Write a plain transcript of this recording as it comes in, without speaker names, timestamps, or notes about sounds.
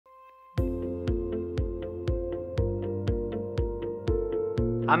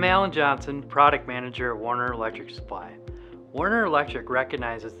I'm Alan Johnson, Product Manager at Werner Electric Supply. Werner Electric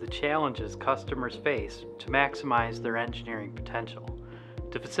recognizes the challenges customers face to maximize their engineering potential.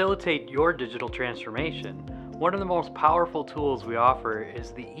 To facilitate your digital transformation, one of the most powerful tools we offer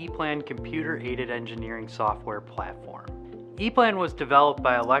is the EPLAN computer-aided engineering software platform. EPLAN was developed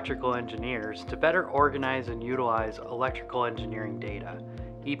by electrical engineers to better organize and utilize electrical engineering data.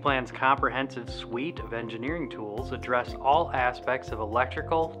 EPLAN's comprehensive suite of engineering tools address all aspects of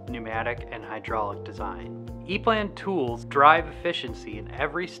electrical, pneumatic, and hydraulic design. EPLAN tools drive efficiency in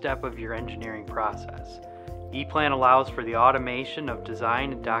every step of your engineering process. EPLAN allows for the automation of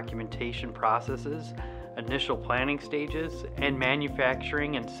design and documentation processes, initial planning stages, and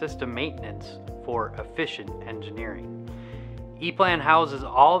manufacturing and system maintenance for efficient engineering. EPLAN houses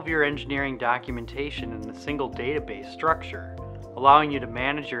all of your engineering documentation in a single database structure, allowing you to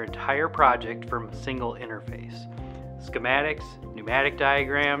manage your entire project from a single interface. Schematics, pneumatic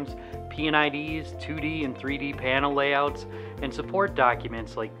diagrams, P&IDs, 2D and 3D panel layouts, and support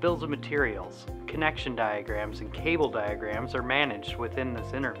documents like bills of materials, connection diagrams, and cable diagrams are managed within this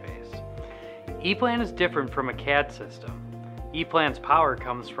interface. EPLAN is different from a CAD system. EPLAN's power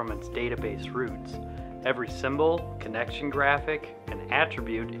comes from its database roots. Every symbol, connection graphic, and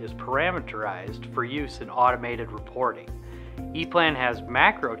attribute is parameterized for use in automated reporting. EPLAN has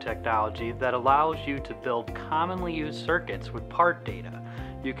macro technology that allows you to build commonly used circuits with part data.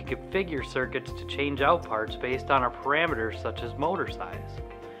 You can configure circuits to change out parts based on a parameter such as motor size.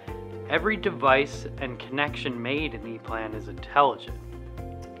 Every device and connection made in EPLAN is intelligent.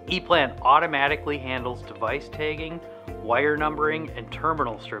 EPLAN automatically handles device tagging, wire numbering, and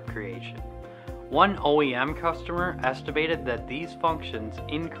terminal strip creation. One OEM customer estimated that these functions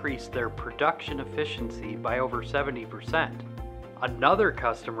increased their production efficiency by over 70%. Another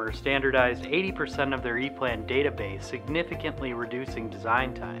customer standardized 80% of their EPLAN database, significantly reducing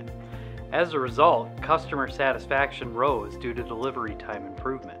design time. As a result, customer satisfaction rose due to delivery time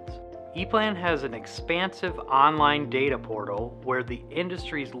improvements. EPLAN has an expansive online data portal where the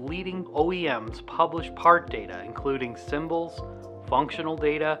industry's leading OEMs publish part data, including symbols, functional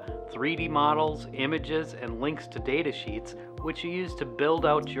data, 3D models, images, and links to data sheets, which you use to build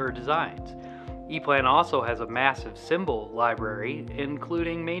out your designs. EPLAN also has a massive symbol library,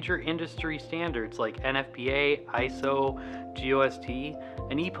 including major industry standards like NFPA, ISO, GOST,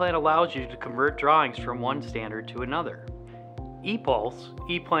 and EPLAN allows you to convert drawings from one standard to another. ePulse,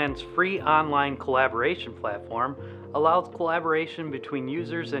 EPLAN's free online collaboration platform, allows collaboration between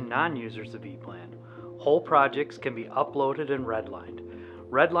users and non-users of EPLAN. Whole projects can be uploaded and redlined.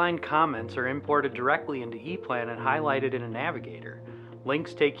 Redlined comments are imported directly into EPLAN and highlighted in a navigator.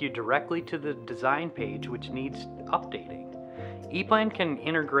 Links take you directly to the design page which needs updating. EPLAN can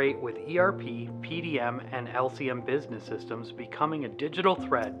integrate with ERP, PDM, and LCM business systems, becoming a digital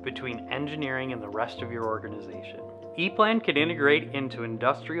thread between engineering and the rest of your organization. EPLAN can integrate into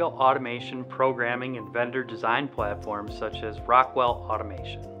industrial automation, programming, and vendor design platforms such as Rockwell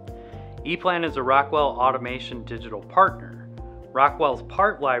Automation. EPLAN is a Rockwell Automation digital partner. Rockwell's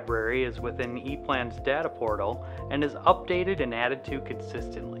part library is within EPLAN's data portal and is updated and added to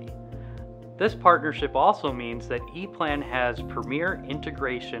consistently. This partnership also means that EPLAN has premier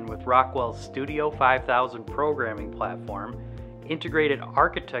integration with Rockwell's Studio 5000 programming platform, integrated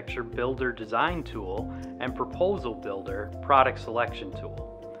architecture builder design tool, and proposal builder product selection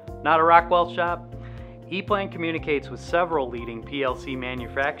tool. Not a Rockwell shop? EPLAN communicates with several leading PLC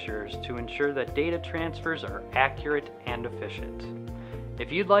manufacturers to ensure that data transfers are accurate and efficient.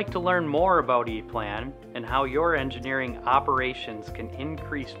 If you'd like to learn more about EPLAN and how your engineering operations can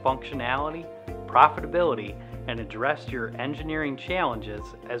increase functionality, profitability, and address your engineering challenges,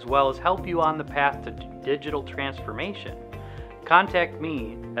 as well as help you on the path to digital transformation, contact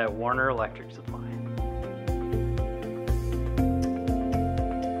me at Werner Electric Supply.